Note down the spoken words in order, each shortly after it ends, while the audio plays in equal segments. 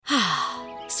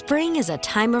Spring is a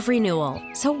time of renewal,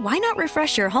 so why not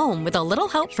refresh your home with a little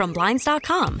help from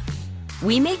Blinds.com?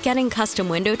 We make getting custom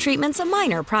window treatments a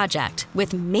minor project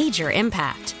with major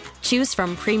impact. Choose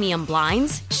from premium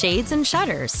blinds, shades, and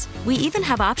shutters. We even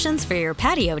have options for your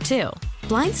patio, too.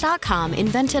 Blinds.com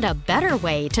invented a better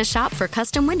way to shop for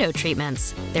custom window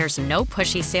treatments. There's no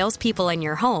pushy salespeople in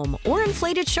your home or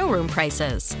inflated showroom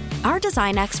prices. Our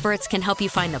design experts can help you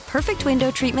find the perfect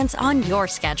window treatments on your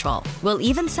schedule. We'll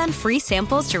even send free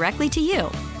samples directly to you.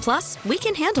 Plus, we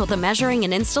can handle the measuring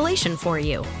and installation for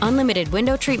you. Unlimited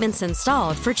window treatments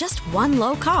installed for just one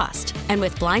low cost. And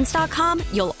with Blinds.com,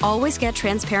 you'll always get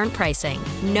transparent pricing.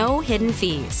 No hidden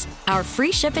fees. Our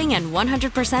free shipping and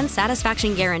 100%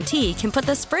 satisfaction guarantee can put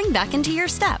the spring back into your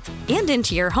step and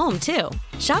into your home, too.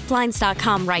 Shop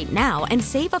Blinds.com right now and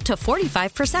save up to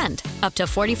 45%. Up to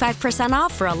 45%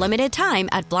 off for a limited time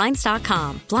at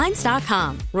Blinds.com.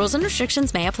 Blinds.com. Rules and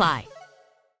restrictions may apply.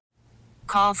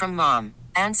 Call from mom.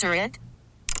 Answer it.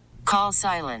 Call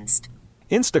silenced.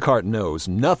 Instacart knows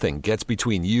nothing gets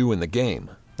between you and the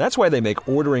game. That's why they make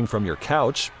ordering from your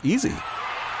couch easy.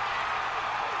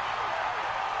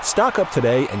 Stock up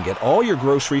today and get all your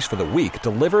groceries for the week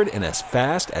delivered in as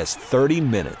fast as 30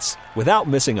 minutes without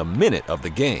missing a minute of the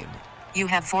game. You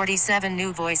have 47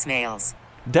 new voicemails.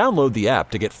 Download the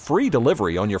app to get free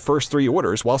delivery on your first 3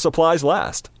 orders while supplies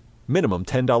last. Minimum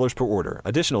 $10 per order.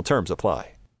 Additional terms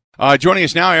apply. Joining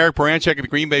us now, Eric Baranczyk of the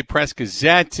Green Bay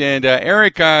Press-Gazette. And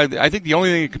Eric, I think the only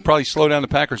thing that could probably slow down the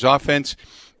Packers' offense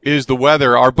is the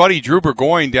weather. Our buddy Drew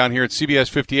Burgoyne down here at CBS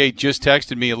 58 just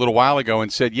texted me a little while ago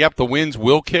and said, yep, the winds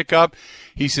will kick up.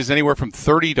 He says anywhere from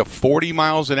 30 to 40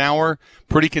 miles an hour,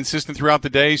 pretty consistent throughout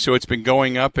the day. So it's been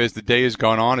going up as the day has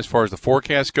gone on as far as the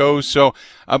forecast goes. So,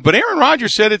 but Aaron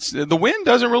Rodgers said the wind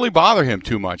doesn't really bother him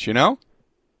too much, you know?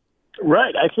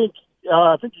 Right. I think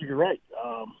you're right.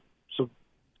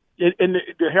 And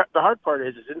the hard part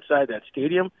is inside that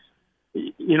stadium.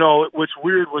 You know, what's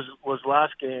weird was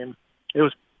last game, it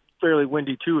was fairly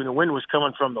windy too, and the wind was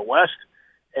coming from the west.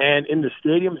 And in the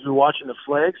stadiums, you're watching the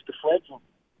flags were,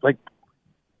 like,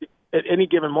 at any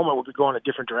given moment would be going a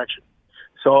different direction.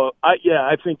 So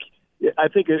I think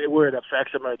where it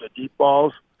affects them are the deep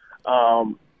balls.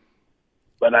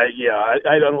 But I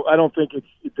don't think it's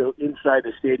inside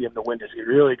the stadium the wind is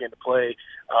really going to play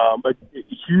a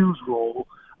huge role.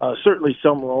 Certainly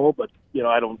some role, but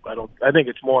I think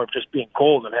it's more of just being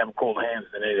cold and having cold hands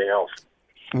than anything else.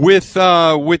 With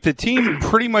the team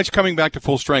pretty much coming back to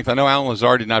full strength, I know Alan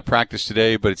Lazard did not practice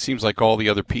today, but it seems like all the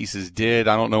other pieces did.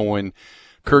 I don't know when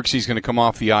Kirksey's going to come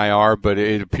off the IR, but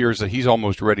it appears that he's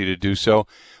almost ready to do so.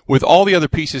 With all the other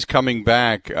pieces coming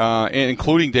back,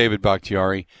 including David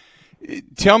Bakhtiari,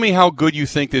 tell me how good you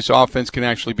think this offense can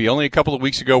actually be. Only a couple of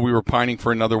weeks ago we were pining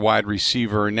for another wide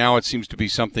receiver, and now it seems to be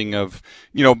something of,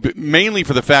 mainly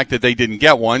for the fact that they didn't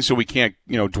get one, so we can't,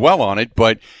 dwell on it.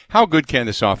 But how good can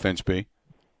this offense be?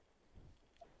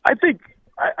 I think,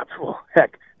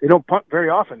 heck, they don't punt very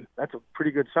often. That's a pretty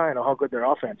good sign of how good their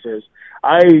offense is.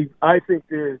 I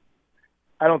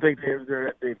don't think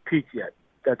they've peaked yet.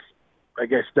 That's, I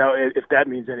guess, if that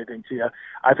means anything to you.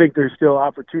 I think there's still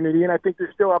opportunity, and I think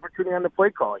there's still opportunity on the play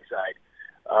calling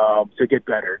side to get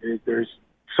better. There's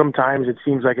sometimes it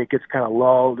seems like it gets kind of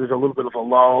low. There's a little bit of a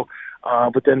lull,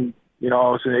 but then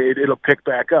so it'll pick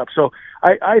back up. So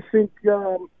I think.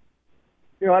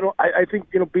 I think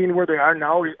being where they are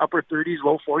now, upper 30s,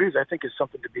 low 40s, I think is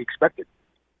something to be expected.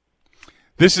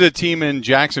 This is a team in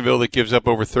Jacksonville that gives up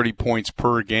over 30 points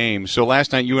per game. So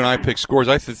last night you and I picked scores.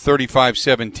 I think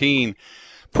 35-17.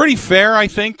 Pretty fair, I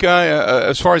think,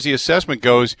 as far as the assessment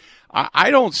goes. I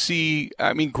don't see –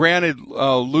 I mean, granted,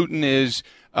 Luton is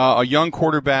a young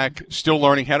quarterback, still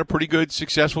learning, had a pretty good,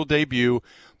 successful debut,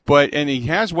 and he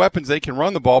has weapons. They can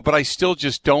run the ball, but I still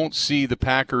just don't see the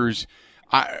Packers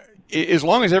as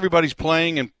long as everybody's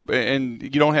playing and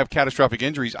you don't have catastrophic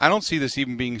injuries, I don't see this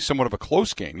even being somewhat of a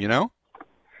close game,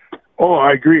 Oh,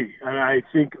 I agree. And I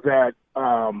think that,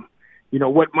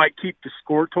 what might keep the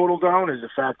score total down is the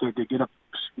fact that they get up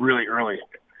really early.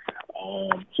 So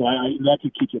that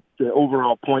could keep the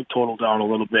overall point total down a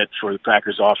little bit for the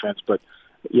Packers offense. But,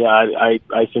 yeah, I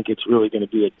think it's really going to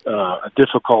be a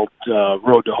difficult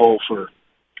road to hoe for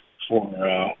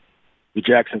the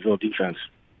Jacksonville defense.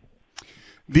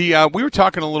 We were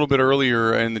talking a little bit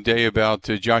earlier in the day about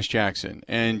Josh Jackson.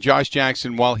 And Josh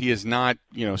Jackson, while he has not,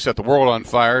 set the world on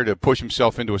fire to push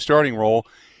himself into a starting role,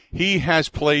 he has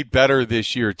played better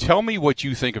this year. Tell me what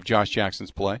you think of Josh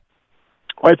Jackson's play.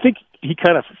 Well, I think he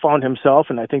kind of found himself,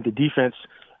 and I think the defense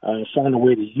found a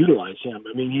way to utilize him.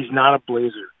 I mean, he's not a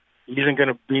blazer. He isn't going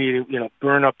to be,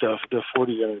 burn up the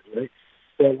 40 yards, right?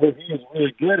 But what he is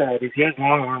really good at is he has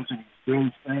long arms and So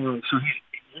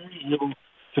he's able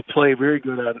to play very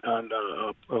good on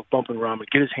bump and run and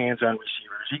get his hands on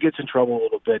receivers. He gets in trouble a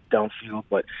little bit downfield,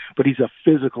 but he's a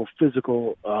physical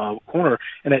corner.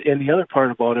 And the other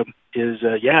part about him is,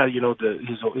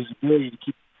 his ability to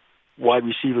keep wide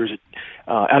receivers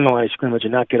on the line of scrimmage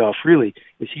and not get off freely.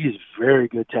 Is he is a very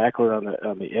good tackler on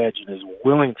the edge and is a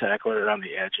willing tackler on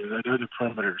the edge, and they're the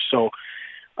perimeter. So,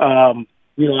 I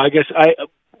guess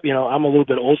I'm a little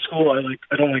bit old school.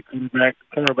 I don't like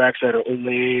cornerbacks that are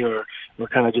ole or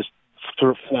kind of just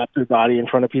flap their body in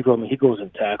front of people. I mean, he goes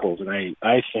and tackles, and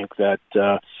I think that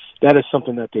that is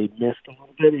something that they missed a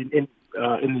little bit in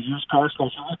the years past. So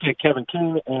look at Kevin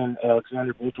King and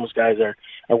Alexander. Both those guys are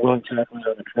willing tacklers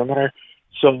on the perimeter.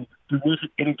 So there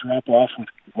wasn't any drop off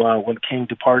when King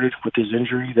departed with his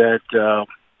injury. That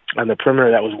on the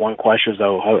perimeter, that was one question: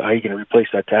 though, how are you going to replace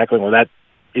that tackling? Well, that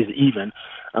is even.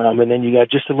 And then you got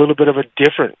just a little bit of a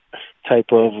different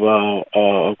type of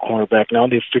cornerback. Now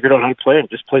they've figured out how to play him.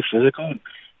 Just play physical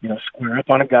and, square up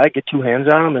on a guy, get two hands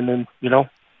on him, and then,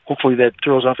 hopefully that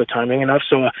throws off the timing enough.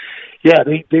 So,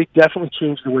 they definitely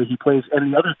changed the way he plays.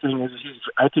 And the other thing is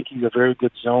I think he's a very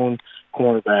good zone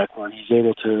cornerback where he's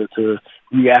able to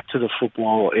react to the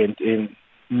football and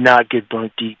not get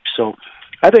burnt deep. So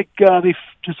I think they've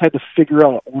just had to figure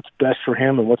out what's best for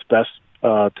him and what's best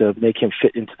to make him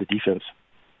fit into the defense.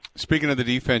 Speaking of the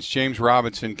defense, James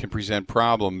Robinson can present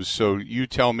problems. So you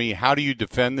tell me, how do you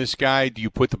defend this guy? Do you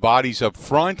put the bodies up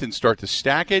front and start to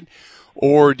stack it?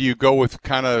 Or do you go with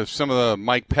kind of some of the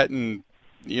Mike Pettin,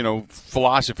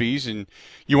 philosophies, and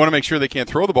you want to make sure they can't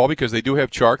throw the ball because they do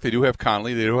have Chark, they do have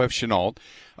Conley, they do have Chenault.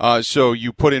 So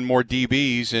you put in more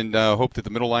DBs and hope that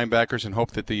the middle linebackers and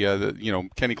hope that the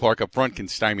Kenny Clark up front can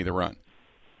stymie the run.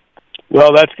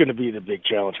 Well, that's going to be the big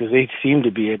challenge because they seem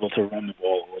to be able to run the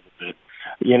ball a little bit.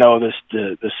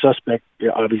 The suspect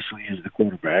obviously is the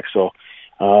quarterback. So,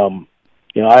 what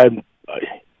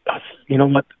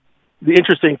the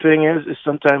interesting thing is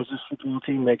sometimes this football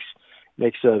team makes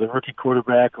the rookie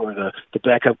quarterback or the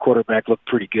backup quarterback look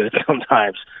pretty good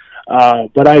sometimes.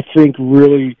 But I think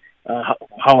really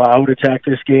how I would attack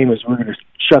this game is we're going to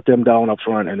shut them down up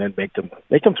front and then make them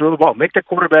throw the ball, make the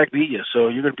quarterback beat you. So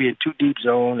you're going to be in too deep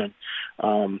zone and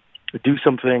do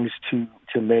some things to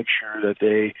make sure that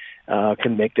they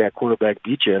can make that quarterback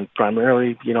beat you. And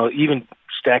primarily, even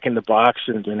stacking the box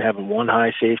and having one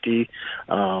high safety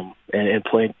and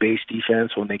playing base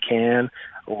defense when they can,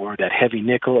 or that heavy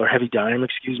nickel or heavy dime,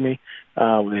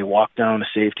 when they walk down the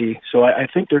safety. So I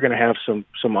think they're going to have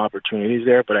some opportunities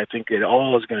there, but I think it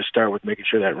all is going to start with making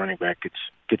sure that running back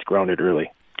gets grounded early.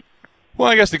 Well,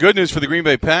 I guess the good news for the Green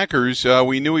Bay Packers,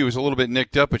 we knew he was a little bit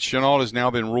nicked up, but Chenault has now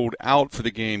been ruled out for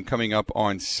the game coming up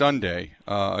on Sunday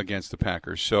against the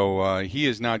Packers. So he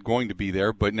is not going to be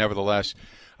there, but nevertheless,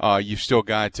 you've still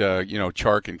got,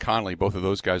 Chark and Conley. Both of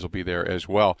those guys will be there as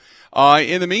well.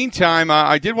 In the meantime,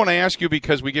 I did want to ask you,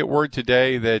 because we get word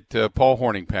today that Paul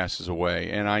Hornung passes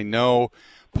away, and I know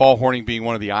Paul Hornung being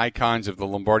one of the icons of the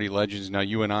Lombardi Legends. Now,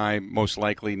 you and I most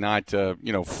likely not,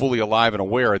 fully alive and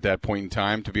aware at that point in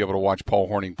time to be able to watch Paul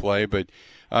Hornung play. But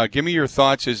give me your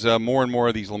thoughts as more and more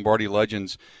of these Lombardi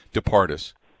Legends depart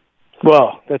us.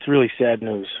 Well, that's really sad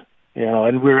news.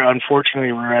 And we're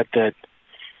at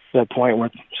that point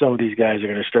where some of these guys are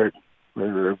going to start,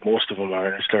 or most of them are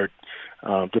going to start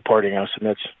departing us,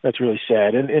 and that's really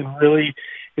sad. And really,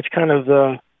 it's kind of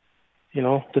the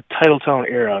Titletown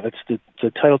era. That's the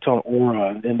Titletown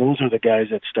aura, and those are the guys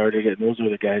that started it, and those are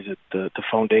the guys that the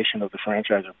foundation of the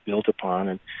franchise are built upon.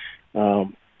 And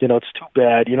it's too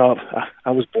bad.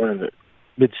 I was born in the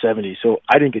mid-'70s, so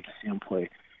I didn't get to see him play.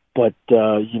 But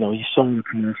you saw the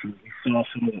commercials, you saw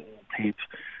some of the old tapes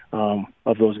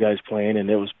of those guys playing, and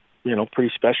it was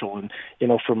pretty special. And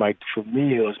for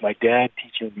me, it was my dad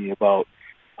teaching me about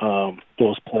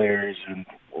those players and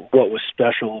what was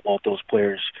special about those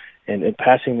players. And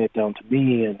passing it down to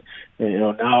me, and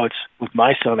now it's with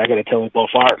my son. I got to tell him about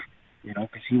Favre,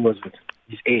 because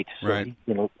he's 8. So right.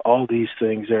 All these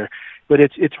things are, but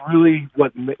it's really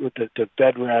what the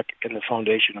bedrock and the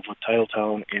foundation of what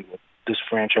Titletown and what this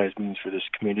franchise means for this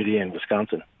community in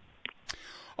Wisconsin.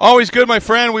 Always good, my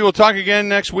friend. We will talk again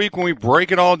next week when we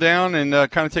break it all down and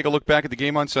kind of take a look back at the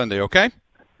game on Sunday. Okay?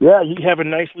 Yeah, you have a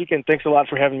nice weekend. Thanks a lot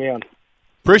for having me on.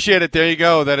 Appreciate it. There you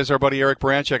go. That is our buddy Eric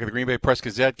Baranczyk of the Green Bay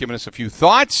Press-Gazette giving us a few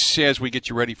thoughts as we get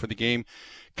you ready for the game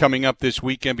coming up this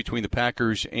weekend between the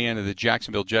Packers and the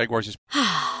Jacksonville Jaguars.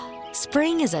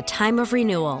 Spring is a time of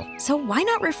renewal, so why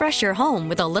not refresh your home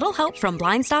with a little help from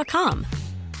Blinds.com?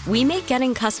 We make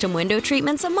getting custom window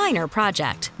treatments a minor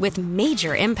project with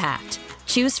major impact.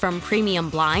 Choose from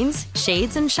premium blinds,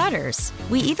 shades, and shutters.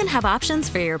 We even have options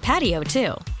for your patio,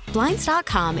 too.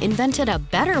 Blinds.com invented a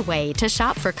better way to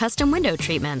shop for custom window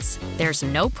treatments. There's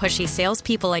no pushy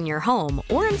salespeople in your home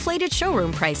or inflated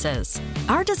showroom prices.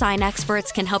 Our design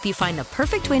experts can help you find the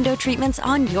perfect window treatments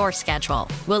on your schedule.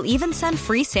 We'll even send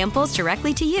free samples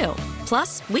directly to you.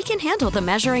 Plus, we can handle the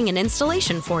measuring and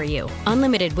installation for you.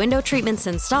 Unlimited window treatments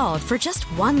installed for just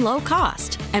one low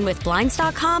cost. And with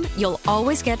Blinds.com, you'll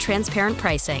always get transparent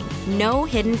pricing. No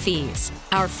hidden fees.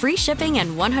 Our free shipping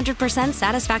and 100%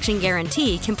 satisfaction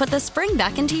guarantee can put the spring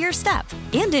back into your step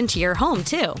and into your home,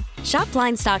 too. Shop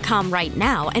Blinds.com right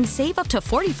now and save up to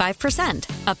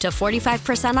 45%. Up to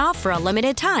 45% off for a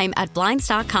limited time at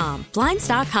Blinds.com.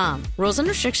 Blinds.com. Rules and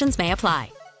restrictions may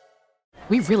apply.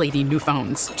 We really need new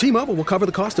phones. T-Mobile will cover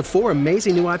the cost of 4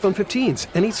 amazing new iPhone 15s,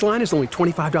 and each line is only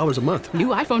 $25 a month. New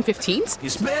iPhone 15s?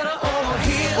 It's better over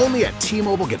here. Only at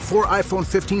T-Mobile, get 4 iPhone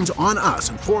 15s on us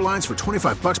and 4 lines for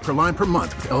 $25 per line per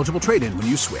month with eligible trade-in when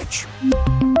you switch.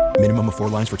 Minimum of 4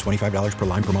 lines for $25 per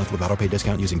line per month with autopay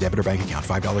discount using debit or bank account.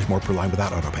 $5 more per line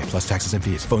without autopay, plus taxes and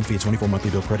fees. Phone fee at 24 monthly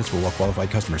bill credits for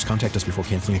well-qualified customers. Contact us before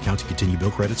canceling account to continue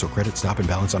bill credits or credit stop and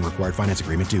balance on required finance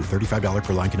agreement due. $35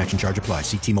 per line connection charge applies.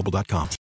 See T-Mobile.com.